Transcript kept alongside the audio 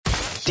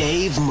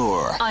Dave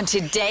Moore on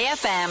Today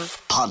FM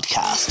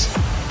podcast.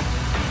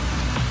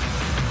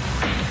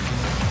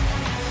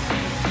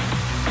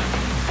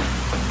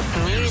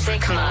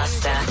 Music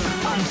Master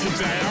on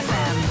Today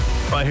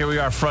FM. Right, here we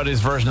are,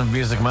 Friday's version of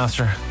Music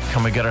Master.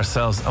 Can we get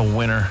ourselves a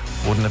winner?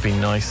 Wouldn't it be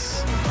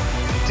nice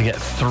to get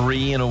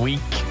 3 in a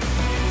week?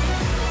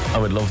 I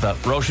would love that.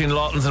 Roisin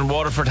Lawton's in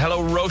Waterford.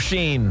 Hello,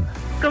 Roisin.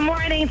 Good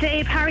morning,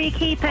 Dave. How are you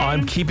keeping?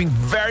 I'm keeping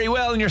very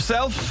well. And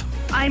yourself?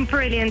 I'm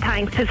brilliant,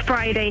 thanks. It's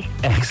Friday.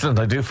 Excellent.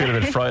 I do feel a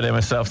bit Friday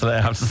myself today,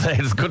 I have to say.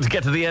 It's good to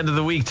get to the end of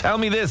the week. Tell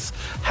me this.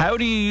 How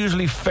do you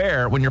usually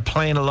fare when you're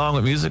playing along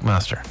with Music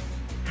Master?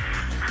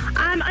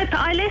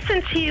 I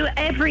listen to you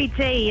every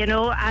day, you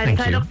know,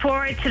 and I look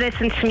forward to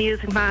listening to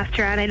Music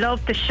Master, and I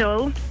love the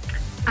show.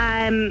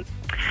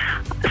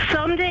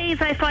 Some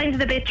days I find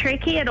it a bit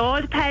tricky. It all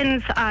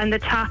depends on the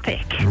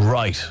topic.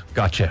 Right.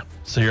 Gotcha.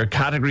 So your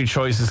category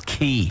choice is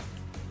key.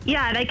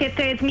 Yeah, like if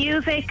there's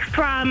music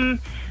from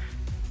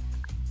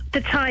the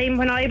time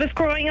when I was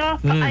growing up,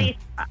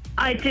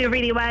 I do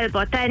really well.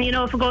 But then, you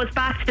know, if it goes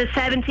back to the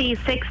 70s,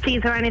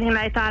 60s or anything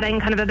like that,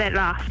 I'm kind of a bit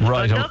lost.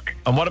 Right.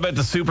 And what about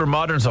the super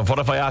modern stuff? What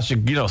if I asked you,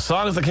 you know,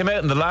 songs that came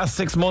out in the last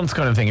 6 months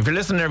kind of thing? If you're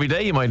listening every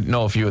day, you might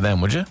know a few of them,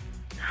 would you?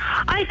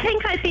 I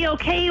think I'd be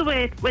okay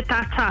with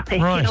that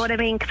topic, right. You know what I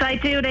mean? Because I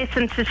do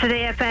listen to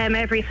Today FM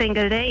every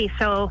single day,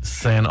 so...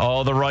 Saying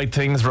all the right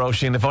things,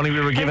 Roisin. If only we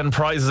were giving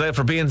prizes out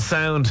for being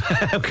sound.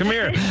 Come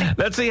here.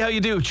 Let's see how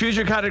you do. Choose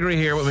your category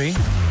here with me.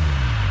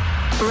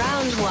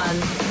 Round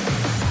 1.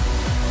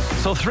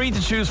 So 3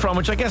 to choose from,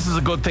 which I guess is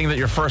a good thing that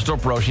you're first up,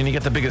 Roisin. You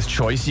get the biggest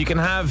choice. You can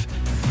have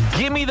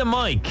Gimme the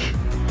Mic.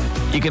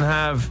 You can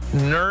have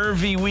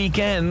Nervy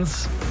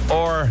Weekends,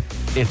 or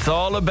It's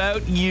All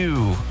About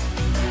You.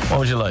 What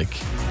would you like?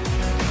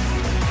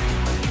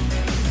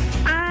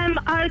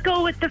 I'll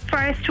go with the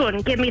first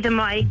one. Give me the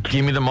mic.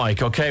 Give me the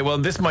mic. Okay, well,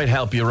 this might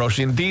help you,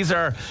 Roisin. These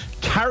are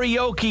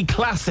karaoke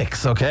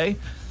classics, okay?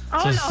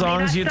 So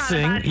songs you'd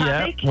sing,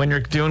 when you're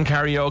doing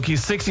karaoke.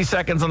 60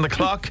 seconds on the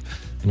clock,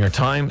 and your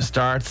time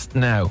starts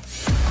now.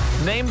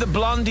 Name the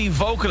Blondie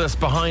vocalist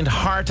behind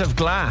Heart of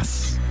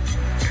Glass.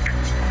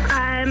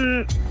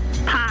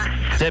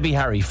 Pass. Debbie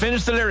Harry.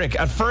 Finish the lyric.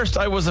 At first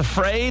I was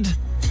afraid.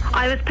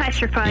 I was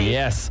petrified.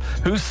 Yes.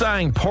 Who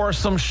sang Pour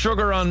Some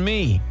Sugar on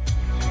Me?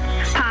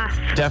 Pass.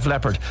 Def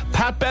Leppard.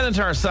 Pat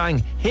Benatar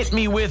sang Hit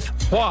Me With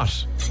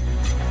What?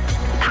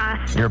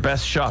 Pass. Your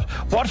best shot.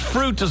 What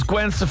fruit does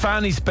Gwen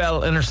Stefani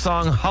spell in her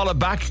song Holla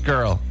Back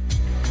Girl?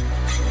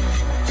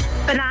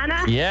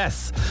 Banana.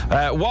 Yes.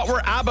 What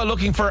were ABBA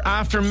looking for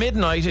after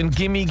midnight in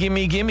Gimme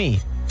Gimme Gimme?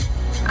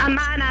 A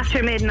Man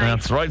After Midnight.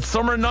 That's right.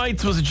 Summer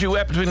Nights was a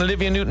duet between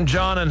Olivia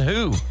Newton-John and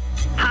who?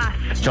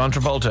 Pass. John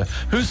Travolta.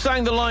 Who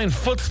sang the line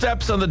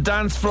Footsteps on the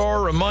dance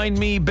floor remind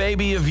me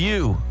baby of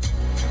you?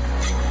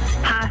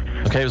 Pass.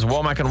 Okay, it was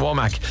Womack and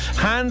Womack.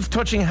 Hands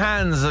Touching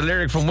Hands is a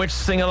lyric from which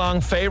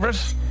sing-along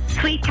favourite?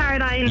 Sweet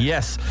Caroline.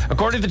 Yes.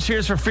 According to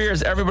Tears for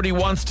Fears, everybody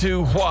wants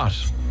to what?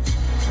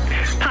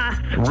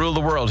 Pass. Rule the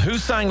world. Who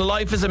sang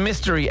Life is a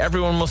Mystery,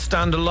 Everyone Must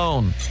Stand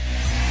Alone?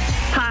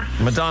 Pass.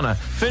 Madonna.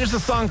 Finish the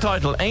song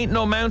title. Ain't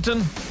No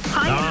Mountain.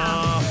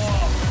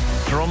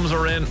 Drums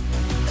are in.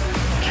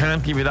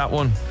 Can't give you that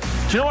one.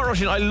 Do you know what,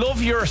 Roisin? I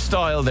love your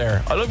style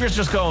there. I love yours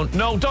just going,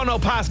 no, don't know,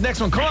 pass,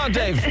 next one. Come on,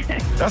 Dave.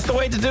 That's the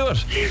way to do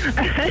it.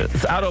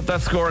 Let's add up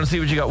that score and see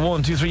what you got.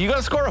 1, 2, 3. You got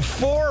a score of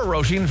 4,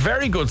 Roisin.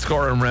 Very good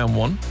score in round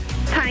 1.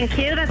 Thank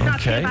you. That's not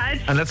too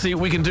bad. And let's see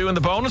what we can do in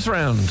the bonus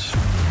round.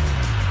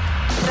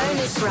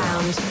 Bonus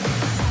round.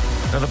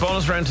 Now, the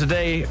bonus round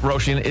today,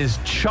 Roisin, is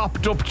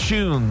chopped up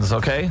tunes,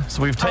 okay?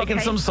 So we've taken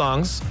some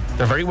songs.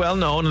 They're very well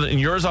known, and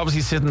yours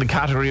obviously sit in the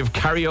category of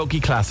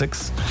karaoke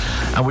classics.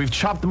 And we've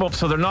chopped them up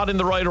so they're not in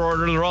the right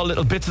order. They're all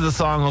little bits of the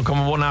song will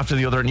come one after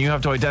the other, and you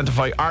have to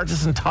identify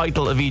artist and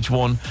title of each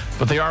one.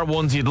 But they are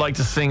ones you'd like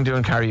to sing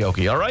doing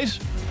karaoke, all right?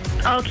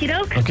 Okie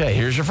doke. Okay,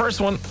 here's your first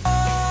one.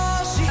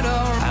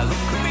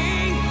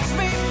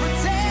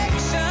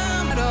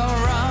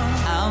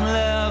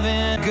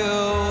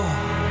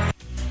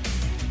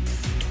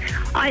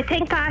 I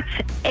think that's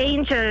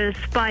Angels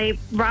by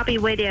Robbie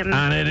Williams.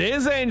 And it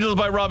is Angels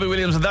by Robbie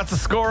Williams, and that's a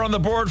score on the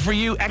board for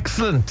you.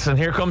 Excellent. And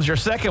here comes your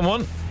second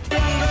one.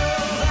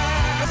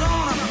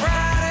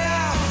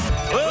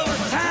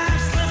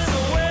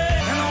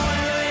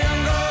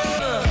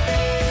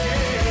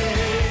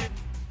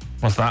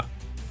 What's that?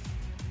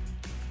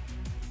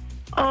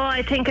 Oh,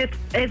 I think is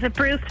it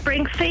Bruce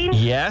Springsteen?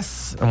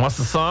 Yes. And what's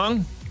the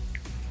song?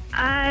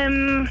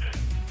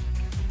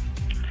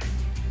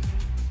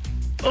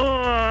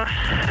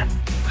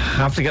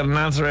 Have to get an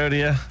answer out of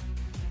you.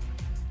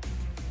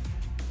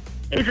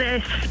 Is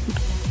it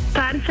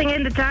Dancing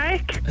in the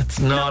Dark? It's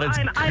not.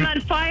 No, I'm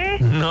on fire?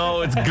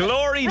 No, it's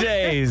Glory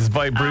Days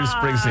by Bruce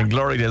Springsteen.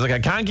 Glory Days. Okay, I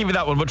can't give you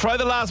that one, but try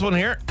the last one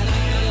here.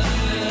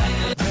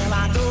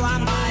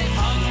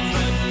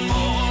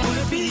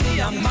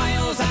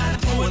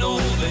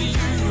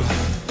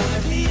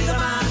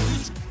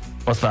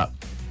 What's that?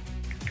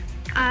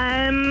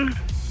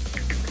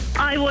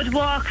 I would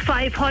walk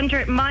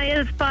 500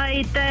 miles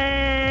by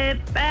the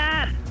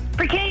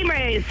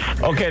Proclaimers.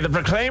 Okay, the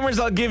Proclaimers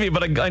I'll give you,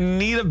 but I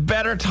need a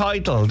better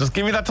title. Just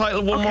give me that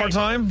title one more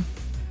time.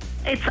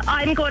 It's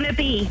I'm Gonna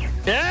Be.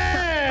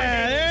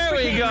 Yeah, there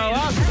we go.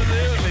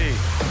 Absolutely.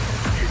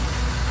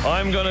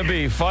 I'm Gonna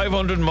Be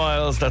 500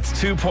 miles. That's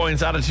 2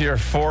 points added to your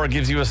 4.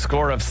 Gives you a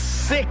score of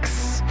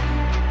 6.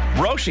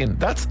 Roisin,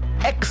 that's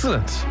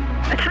excellent.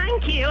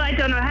 Thank you. I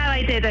don't know how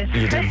I did it.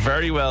 You did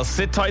very well.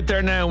 Sit tight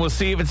there now, and we'll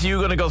see if it's you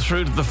going to go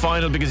through to the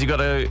final, because you got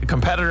a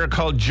competitor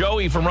called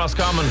Joey from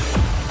Roscommon.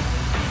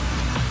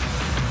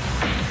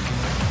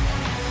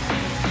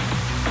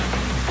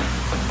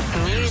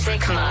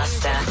 Music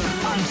Master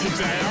on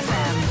Today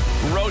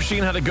FM.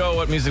 Roisin had a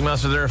go at Music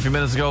Master there a few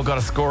minutes ago. Got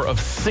a score of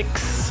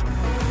 6.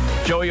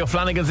 Joey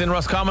O'Flanagan's in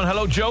Roscommon.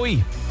 Hello,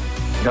 Joey.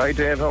 Hi,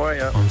 Dave. How are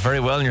you? I'm very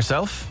well, and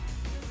yourself?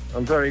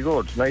 I'm very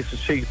good. Nice to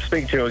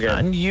speak to you again.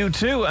 And you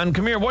too. And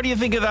come here, what do you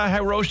think of that,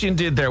 how Roisin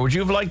did there? Would you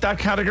have liked that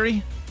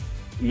category?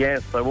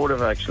 Yes, I would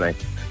have actually.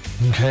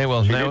 Okay,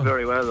 well, She now did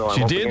very well, though.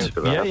 she did.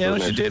 Yeah,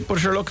 she did. But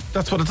sure, look,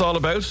 that's what it's all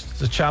about.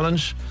 It's a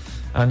challenge.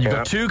 And you've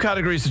got 2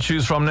 categories to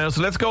choose from now,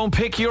 so let's go and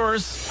pick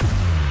yours.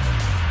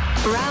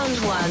 Round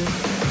 1.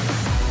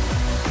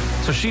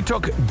 So she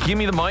took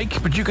Gimme the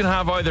Mic, but you can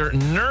have either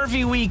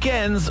Nervy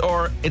Weekends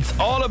or It's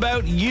All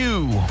About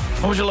You.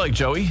 What would you like,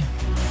 Joey?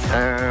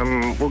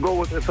 We'll go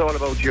with It's All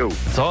About You.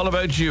 It's all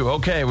about you.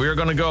 Okay, we're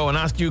going to go and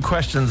ask you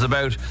questions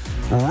about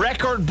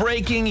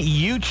record-breaking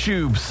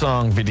YouTube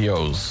song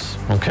videos.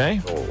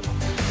 Okay?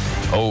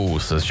 Oh,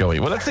 says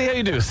Joey. Well, let's see how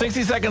you do.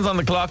 60 seconds on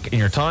the clock, and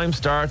your time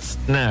starts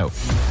now.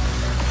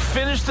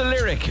 Finish the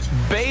lyric.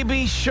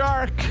 Baby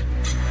Shark.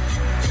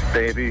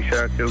 Baby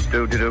Shark, do.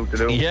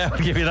 Yeah, I'll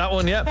give you that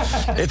one, yeah.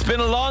 It's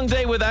been a long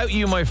day without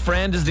you, my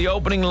friend, is the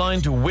opening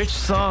line to which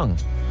song?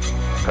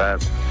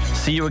 Pass.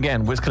 See you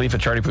again, Wiz Khalifa,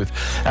 Charlie Puth.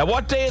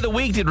 What day of the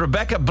week did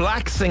Rebecca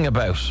Black sing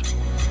about?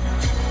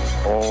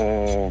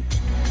 Oh,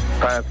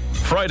 pass.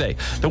 Friday.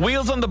 The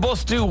wheels on the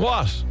bus do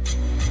what?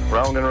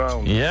 Round and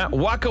round. Yeah.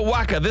 Waka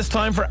Waka, This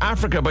Time for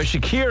Africa by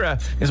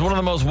Shakira is one of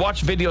the most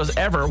watched videos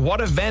ever. What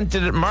event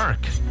did it mark?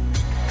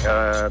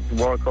 The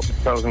World Cup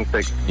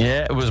 2006.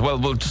 Yeah, it was, well,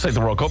 we'll just say the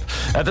World Cup.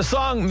 The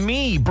song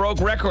Me broke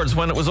records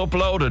when it was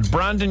uploaded.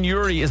 Brandon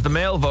Urie is the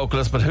male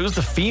vocalist, but who's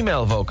the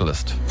female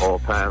vocalist? Oh,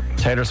 pass.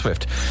 Taylor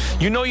Swift.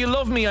 You Know You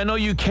Love Me, I Know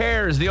You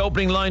Care is the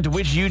opening line to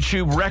which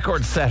YouTube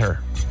record setter?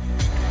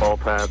 Oh,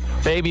 pass.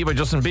 Baby by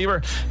Justin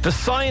Bieber. The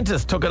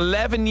Scientist took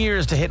 11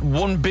 years to hit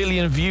 1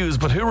 billion views,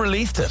 but who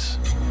released it?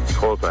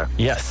 Oh, pass.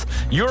 Yes.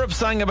 Europe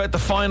sang about the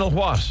final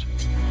what?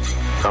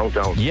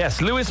 Countdown.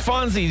 Yes. Luis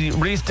Fonsi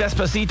released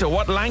Despacito.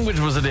 What language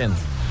was it in?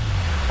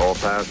 Oh,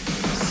 pass.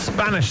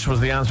 Spanish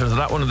was the answer to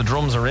that one, and the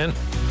drums are in.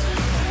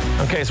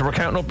 Okay, so we're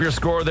counting up your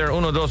score there.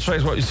 1, 2,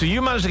 3. So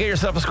you managed to get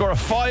yourself a score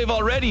of 5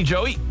 already,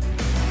 Joey.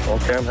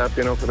 Okay, I'm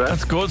happy enough for that.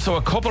 That's good. So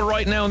a couple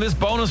right now in this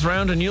bonus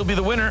round, and you'll be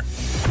the winner.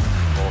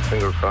 Oh,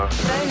 fingers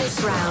crossed.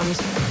 Bonus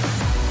round.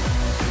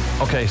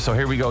 Okay, so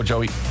here we go,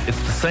 Joey. It's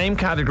the same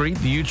category,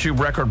 the YouTube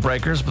record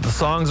breakers, but the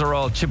songs are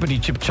all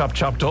chippity chip chop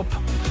chopped up.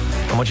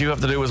 And what you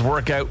have to do is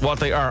work out what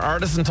they are.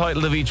 Artist and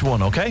title of each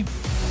one, okay?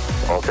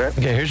 Okay.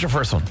 Okay, here's your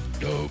first one.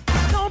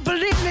 Don't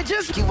believe me,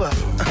 just give up.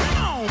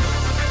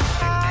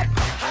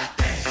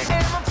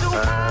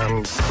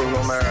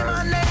 Bruno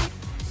Mars.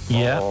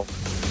 Yeah. Oh,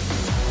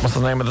 What's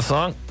the name of the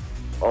song?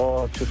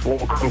 it just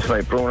won't come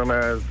tonight. Bruno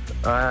Mars.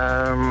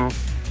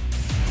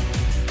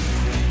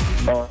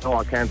 Oh, no,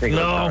 I can't think of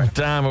it. No, Sorry.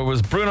 damn, it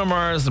was Bruno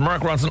Mars and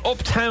Mark Ronson.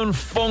 Uptown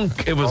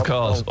Funk, it was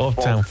called.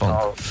 Uptown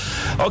Funk.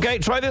 Okay,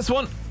 try this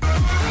one.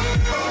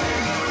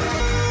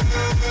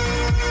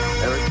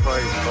 Eric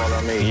Price, Call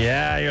on Me.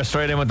 Yeah, you're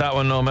straight in with that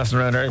one. No messing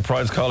around. Eric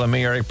Pride's calling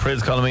me. Eric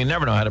Pride's calling me.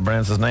 Never know how to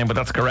pronounce his name, but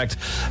that's correct.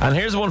 And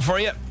here's one for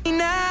you.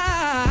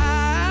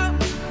 Now,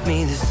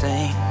 me the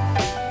same.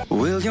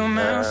 Will your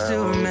mouth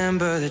still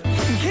remember that?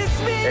 Kiss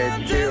me Ed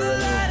under the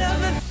light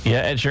of the.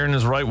 Yeah, Ed Sheeran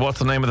is right. What's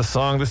the name of the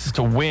song? This is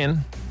To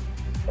Win.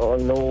 Oh,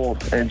 no.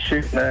 And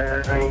shit,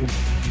 man.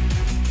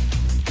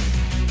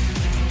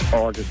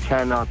 Oh, I just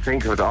cannot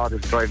think of it. Oh,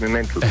 this drives me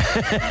mental.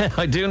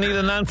 I do need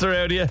an answer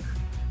out of you.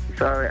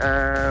 Sorry,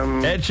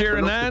 Ed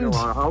Sheeran and?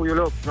 How You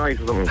Look Tonight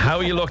or something. How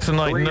You Look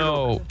Tonight? The Way You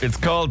No, it's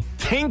called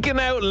Thinking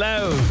Out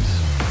Loud.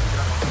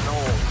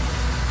 No.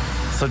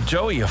 So,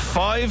 Joey, a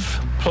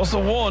 5 plus a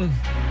 1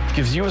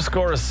 gives you a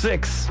score of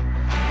 6.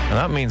 And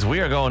that means we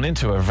are going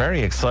into a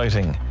very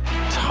exciting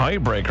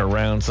tiebreaker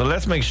round. So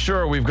let's make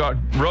sure we've got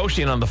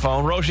Roisin on the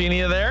phone. Roisin, are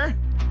you there?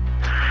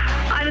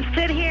 I was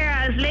stood here,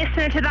 I was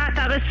listening to that.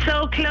 That was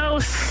so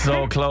close.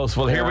 So close.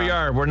 Well, here we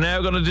are. We're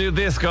now going to do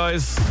this,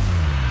 guys.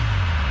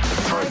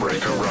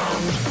 Tiebreaker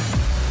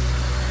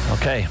round.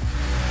 Okay.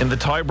 In the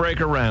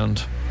tiebreaker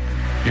round,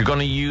 you're going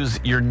to use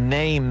your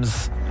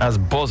names as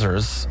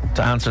buzzers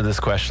to answer this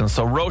question.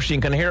 So,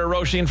 Roisin, can I hear a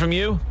Roisin from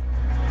you?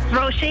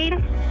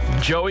 Roisin?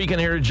 Joey, can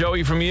I hear a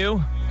Joey from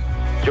you?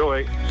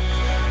 Joey.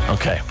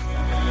 Okay.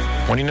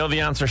 When you know the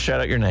answer, shout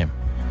out your name.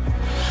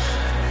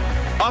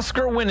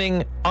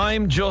 Oscar-winning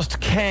I'm Just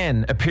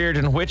Ken appeared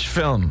in which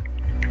film?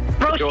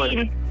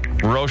 Roisin.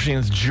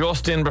 Roisin's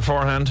just in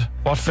beforehand.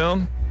 What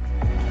film?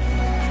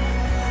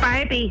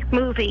 Barbie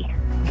movie.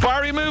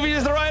 Barbie movie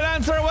is the right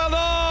answer. Well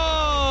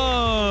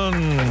done.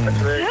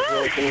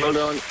 Well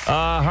done.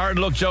 Hard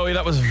luck, Joey.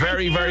 That was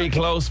very, very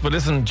close. But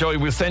listen, Joey,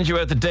 we'll send you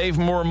out the Dave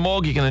Moore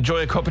mug. You can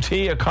enjoy a cup of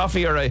tea, a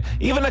coffee, or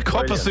even a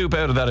cup of soup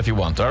out of that if you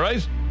want, all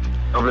right?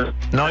 Lovely.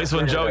 Nice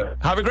one, Joey.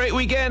 Have a great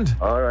weekend.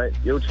 All right.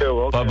 You too.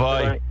 Okay,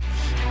 Bye-bye.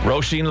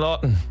 Roisin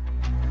Lawton.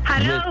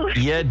 Hello.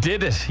 You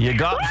did it. You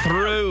got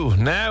through.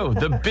 Now,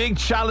 the big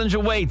challenge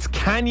awaits.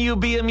 Can you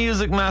be a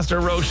music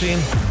master, Roisin?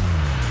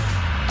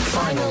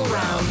 Final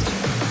round.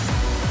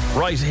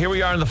 Right, here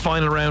we are in the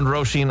final round,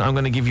 Roisin. I'm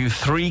going to give you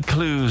 3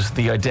 clues,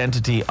 the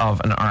identity of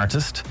an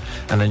artist,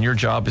 and then your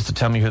job is to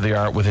tell me who they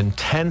are within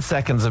 10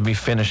 seconds of me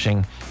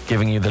finishing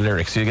giving you the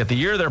lyrics. So you get the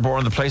year they're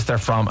born, the place they're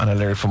from, and a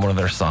lyric from one of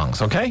their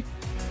songs, okay?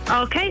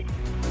 Okay.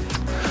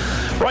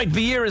 Right,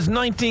 the year is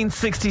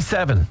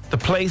 1967. The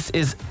place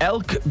is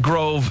Elk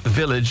Grove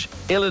Village,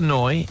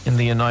 Illinois, in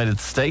the United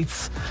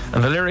States.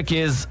 And the lyric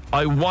is,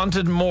 I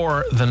wanted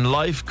more than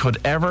life could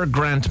ever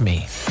grant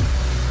me.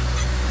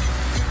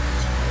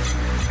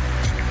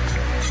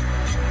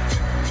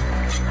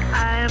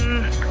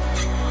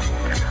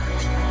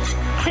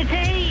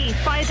 Today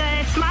by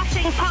the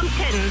Smashing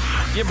Pumpkins.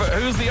 Yeah, but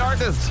who's the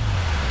artist?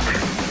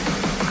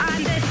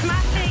 And the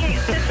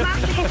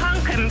Smashing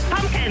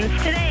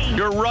Pumpkins today.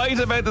 You're right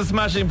about the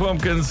Smashing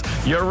Pumpkins.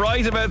 You're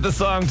right about the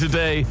song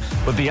Today.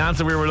 But the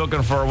answer we were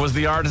looking for was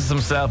the artist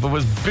himself. It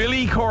was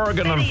Billy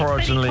Corgan,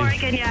 unfortunately. Billy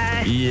Corgan,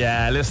 yeah.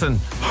 Yeah, listen,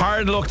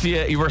 hard luck to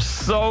you. You were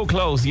so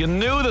close. You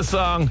knew the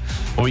song,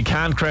 but we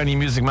can't crown you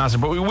music master.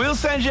 But we will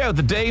send you out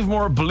the Dave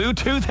Moore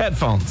Bluetooth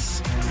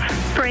headphones.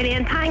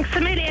 Brilliant. Thanks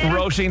a million.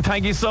 Roisin,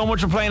 thank you so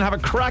much for playing. Have a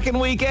cracking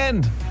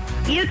weekend.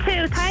 You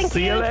too. Thank you.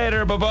 See you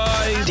later.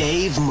 Bye-bye.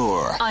 Dave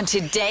Moore On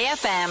Today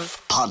FM.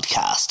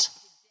 podcast.